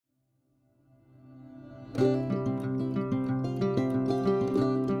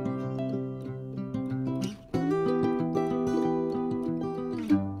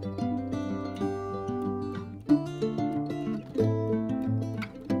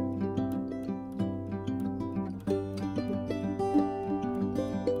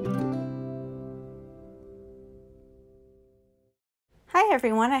Hi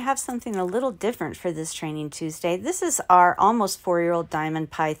everyone, I have something a little different for this Training Tuesday. This is our almost 4-year-old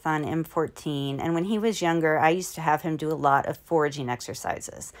diamond python M14, and when he was younger I used to have him do a lot of foraging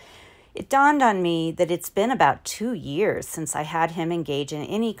exercises. It dawned on me that it's been about 2 years since I had him engage in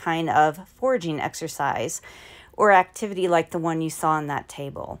any kind of foraging exercise or activity like the one you saw on that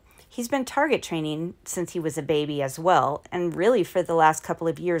table. He's been target training since he was a baby as well, and really for the last couple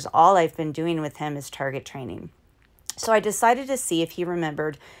of years all I've been doing with him is target training. So I decided to see if he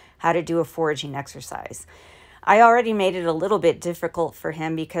remembered how to do a foraging exercise. I already made it a little bit difficult for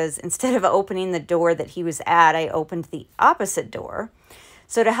him because instead of opening the door that he was at, I opened the opposite door.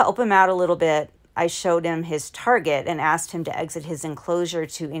 So to help him out a little bit, I showed him his target and asked him to exit his enclosure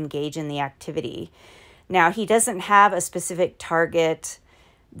to engage in the activity. Now, he doesn't have a specific target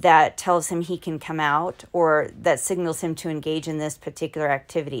that tells him he can come out or that signals him to engage in this particular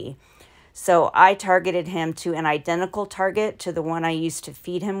activity. So I targeted him to an identical target to the one I used to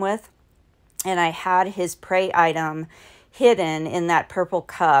feed him with. And I had his prey item hidden in that purple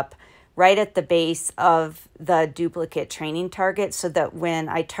cup right at the base of the duplicate training target, so that when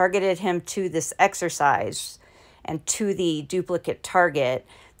I targeted him to this exercise and to the duplicate target,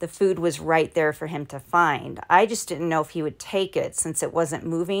 the food was right there for him to find. I just didn't know if he would take it since it wasn't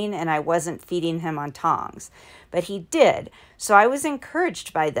moving and I wasn't feeding him on tongs. But he did. So I was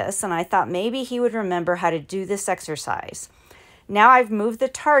encouraged by this and I thought maybe he would remember how to do this exercise. Now I've moved the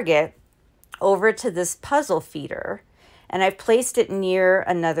target over to this puzzle feeder and I've placed it near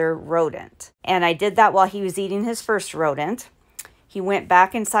another rodent. And I did that while he was eating his first rodent. He went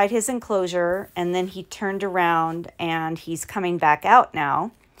back inside his enclosure and then he turned around and he's coming back out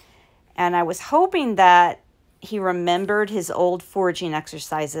now. And I was hoping that he remembered his old foraging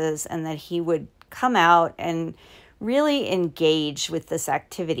exercises and that he would come out and really engage with this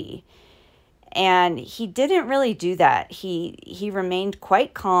activity. And he didn't really do that. He remained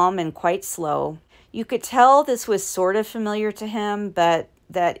quite calm and quite slow. You could tell this was sort of familiar to him, but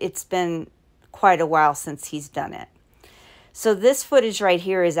that it's been quite a while since he's done it. So this footage right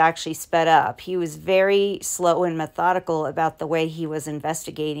here is actually sped up. He was very slow and methodical about the way he was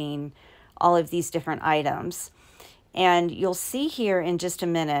investigating all of these different items. And you'll see here in just a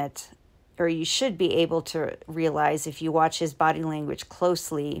minute, or you should be able to realize if you watch his body language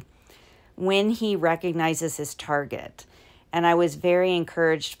closely, when he recognizes his target. And I was very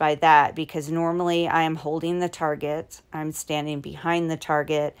encouraged by that because normally I am holding the target, I'm standing behind the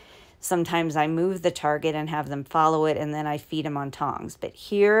target. Sometimes I move the target and have them follow it and then I feed him on tongs. But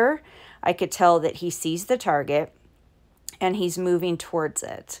here I could tell that he sees the target and he's moving towards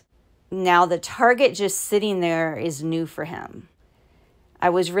it. Now the target just sitting there is new for him.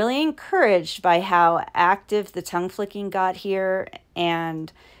 I was really encouraged by how active the tongue flicking got here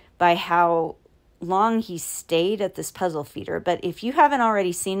and by how long he stayed at this puzzle feeder. But if you haven't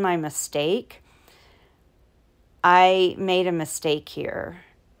already seen my mistake, I made a mistake here.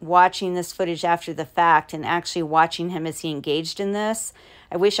 Watching this footage after the fact and actually watching him as he engaged in this,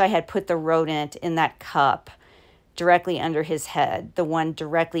 I wish I had put the rodent in that cup directly under his head, the one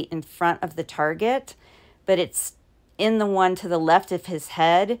directly in front of the target, but it's in the one to the left of his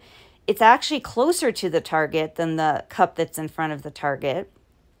head. It's actually closer to the target than the cup that's in front of the target.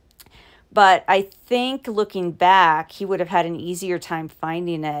 But I think looking back, he would have had an easier time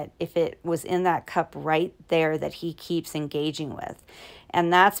finding it if it was in that cup right there that he keeps engaging with.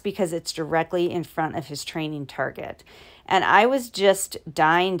 And that's because it's directly in front of his training target. And I was just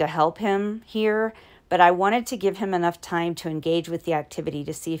dying to help him here, but I wanted to give him enough time to engage with the activity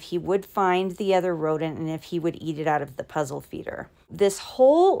to see if he would find the other rodent and if he would eat it out of the puzzle feeder. This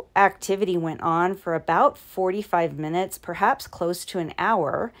whole activity went on for about 45 minutes, perhaps close to an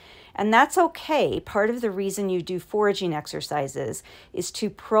hour, and that's okay. Part of the reason you do foraging exercises is to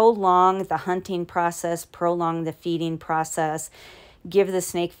prolong the hunting process, prolong the feeding process, give the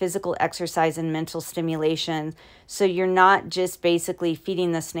snake physical exercise and mental stimulation, so you're not just basically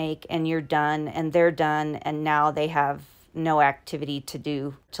feeding the snake and you're done and they're done and now they have no activity to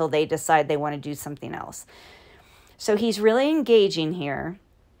do till they decide they want to do something else. So he's really engaging here,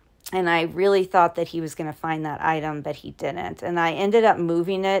 and I really thought that he was going to find that item, but he didn't. And I ended up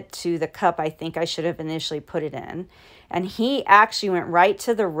moving it to the cup I think I should have initially put it in. And he actually went right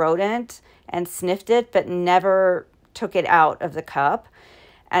to the rodent and sniffed it, but never took it out of the cup.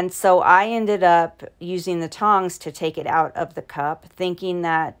 And so I ended up using the tongs to take it out of the cup, thinking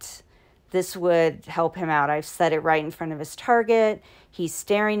that this would help him out. I've set it right in front of his target. He's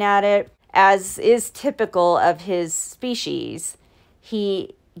staring at it. As is typical of his species,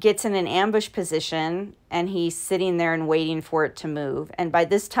 he gets in an ambush position and he's sitting there and waiting for it to move. And by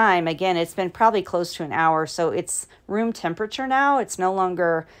this time, again, it's been probably close to an hour, so it's room temperature now. It's no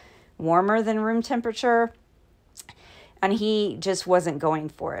longer warmer than room temperature. And he just wasn't going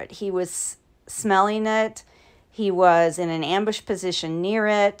for it. He was smelling it. He was in an ambush position near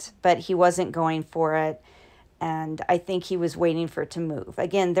it, but he wasn't going for it. And I think he was waiting for it to move.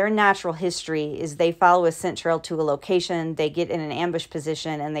 Again, their natural history is they follow a scent trail to a location, they get in an ambush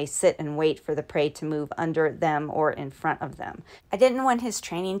position, and they sit and wait for the prey to move under them or in front of them. I didn't want his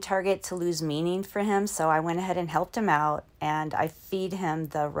training target to lose meaning for him, so I went ahead and helped him out, and I feed him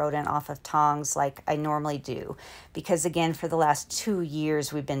the rodent off of tongs like I normally do. Because again, for the last 2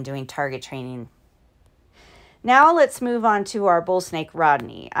 years, we've been doing target training. Now let's move on to our bull snake,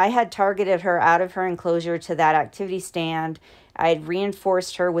 Rodney. I had targeted her out of her enclosure to that activity stand. I had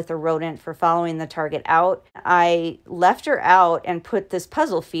reinforced her with a rodent for following the target out. I left her out and put this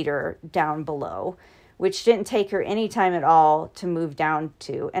puzzle feeder down below, which didn't take her any time at all to move down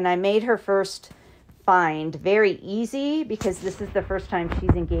to. And I made her first find very easy because this is the first time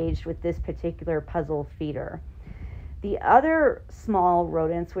she's engaged with this particular puzzle feeder. The other small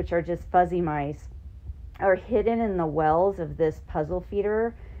rodents, which are just fuzzy mice, are hidden in the wells of this puzzle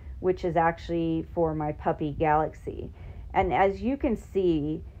feeder, which is actually for my puppy Galaxy. And as you can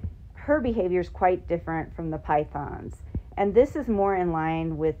see, her behavior is quite different from the pythons. And this is more in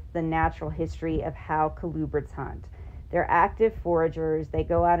line with the natural history of how colubrids hunt. They're active foragers, they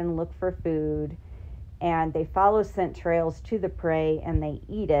go out and look for food, and they follow scent trails to the prey and they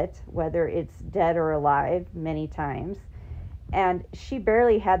eat it, whether it's dead or alive, many times. And she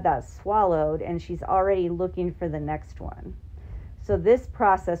barely had that swallowed, and she's already looking for the next one. So this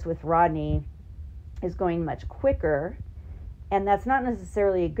process with Rodney is going much quicker, and that's not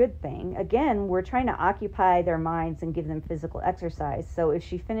necessarily a good thing. Again, we're trying to occupy their minds and give them physical exercise. So if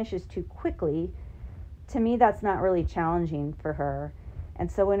she finishes too quickly, to me, that's not really challenging for her. And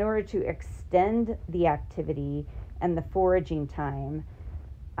so in order to extend the activity and the foraging time,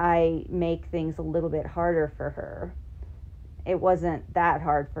 I make things a little bit harder for her. It wasn't that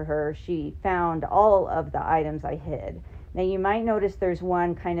hard for her. She found all of the items I hid. Now you might notice there's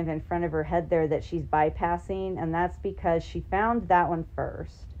one kind of in front of her head there that she's bypassing, and that's because she found that one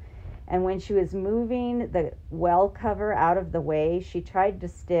first. And when she was moving the well cover out of the way, she tried to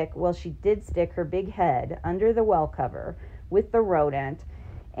stick, well, she did stick her big head under the well cover with the rodent,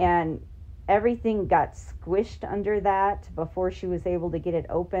 and everything got squished under that before she was able to get it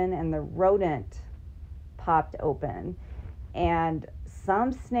open, and the rodent popped open. And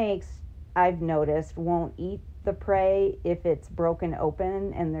some snakes, I've noticed, won't eat the prey if it's broken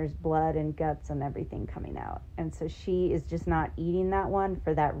open and there's blood and guts and everything coming out. And so she is just not eating that one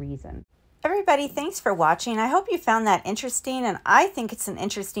for that reason. Everybody, thanks for watching. I hope you found that interesting, and I think it's an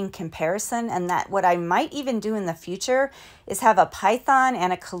interesting comparison, and that what I might even do in the future is have a python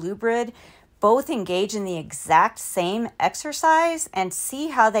and a colubrid both engage in the exact same exercise and see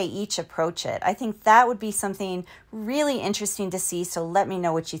how they each approach it. I think that would be something really interesting to see, so let me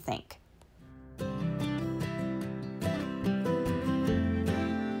know what you think.